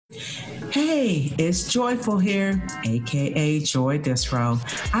Hey, it's Joyful here, aka Joy Disro.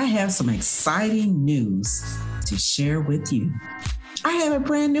 I have some exciting news to share with you. I have a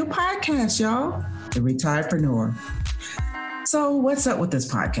brand new podcast, y'all, the Retirepreneur. So what's up with this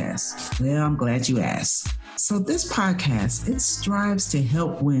podcast? Well, I'm glad you asked. So this podcast, it strives to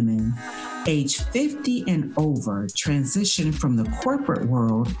help women age 50 and over transition from the corporate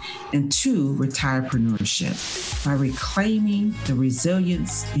world into retirepreneurship by reclaiming the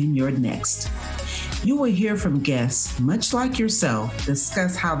resilience in your next. You will hear from guests, much like yourself,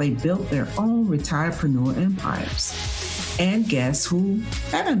 discuss how they built their own retirepreneur empires, and guests who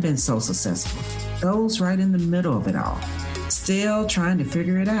haven't been so successful, those right in the middle of it all, still trying to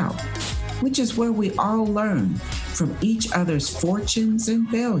figure it out, which is where we all learn from each other's fortunes and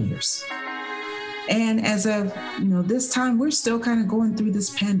failures. And as of, this time, we're still kind of going through this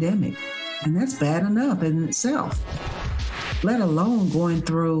pandemic, and that's bad enough in itself, let alone going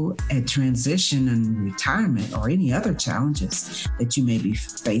through a transition and retirement or any other challenges that you may be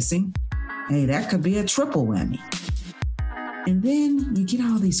facing. Hey, that could be a triple whammy. And then you get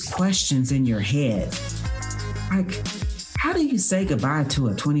all these questions in your head, like, how do you say goodbye to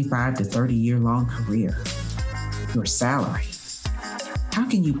a 25 to 30 year long career? Your salary? How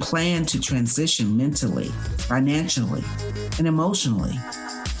can you plan to transition mentally, financially, and emotionally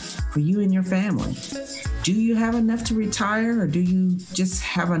for you and your family? Do you have enough to retire, or do you just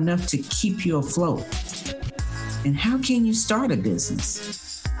have enough to keep you afloat? And how can you start a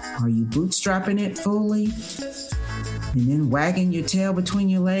business? Are you bootstrapping it fully and then wagging your tail between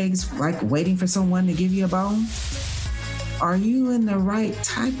your legs like waiting for someone to give you a bone? Are you in the right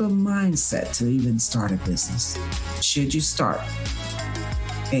type of mindset to even start a business? Should you start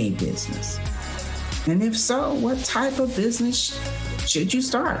a business? And if so, what type of business should you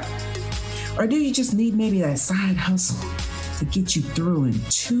start? Or do you just need maybe that side hustle to get you through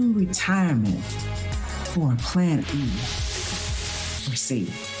into retirement for plan E or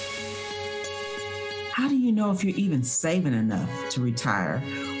C? How do you know if you're even saving enough to retire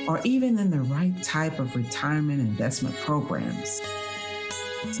or even in the right type of retirement investment programs?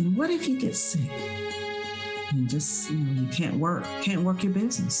 And what if you get sick and just, you can't work your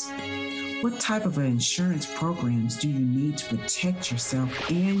business? What type of insurance programs do you need to protect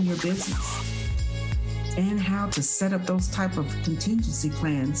yourself and your business? And how to set up those type of contingency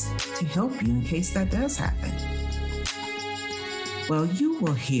plans to help you in case that does happen? Well, you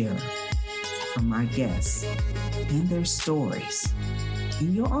will hear from my guests and their stories.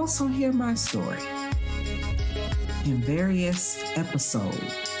 And you'll also hear my story in various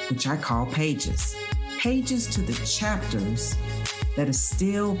episodes, which I call pages to the chapters that is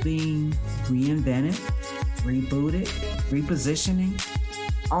still being reinvented, rebooted, repositioning,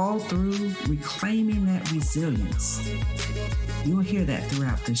 all through reclaiming that resilience. You'll hear that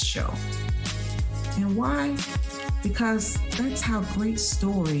throughout this show. And why? Because that's how great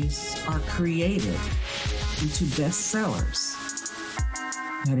stories are created into bestsellers.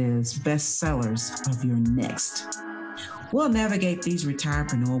 That is, bestsellers of your next. We'll navigate these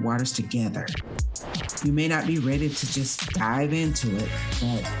retirepreneur waters together. You may not be ready to just dive into it,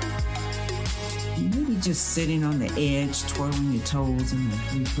 but maybe just sitting on the edge, twirling your toes in the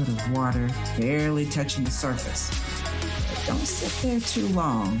 3 foot of water, barely touching the surface. But don't sit there too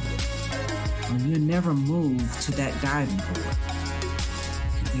long, or you'll never move to that diving board.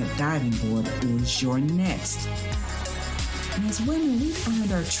 That diving board is your next. And as women, we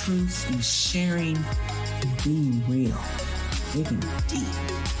find our truths in sharing and being real, digging deep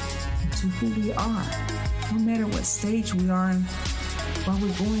into who we are, no matter what stage we are in while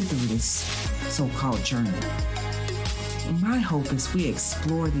we're going through this so-called journey. And my hope is we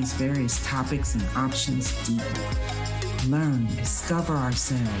explore these various topics and options deeply, learn, discover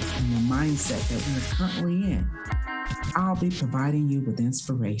ourselves and the mindset that we're currently in. I'll be providing you with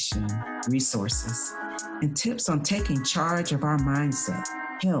inspiration, resources, and tips on taking charge of our mindset,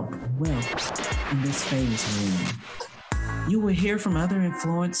 health, and wealth in this phase we're in. You will hear from other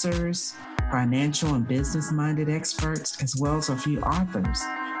influencers, financial and business-minded experts, as well as a few authors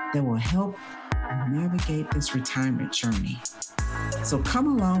that will help navigate this retirement journey. So come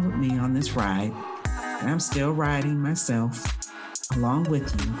along with me on this ride, and I'm still riding myself along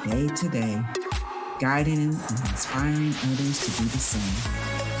with you day to day, guiding and inspiring others to do the same.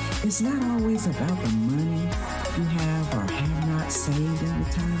 It's not always about the money you have or have not saved in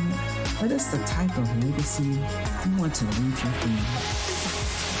retirement, but it's the type of legacy you want to leave your family,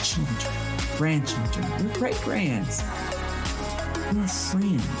 children, grandchildren, your great-grands, your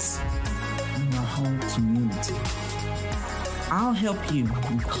friends, and your whole community. I'll help you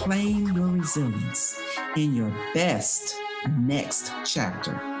reclaim your resilience in your best next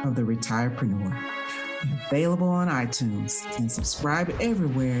chapter of the Retirepreneur. Available on iTunes and subscribe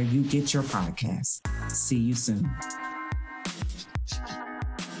everywhere you get your podcasts. See you soon.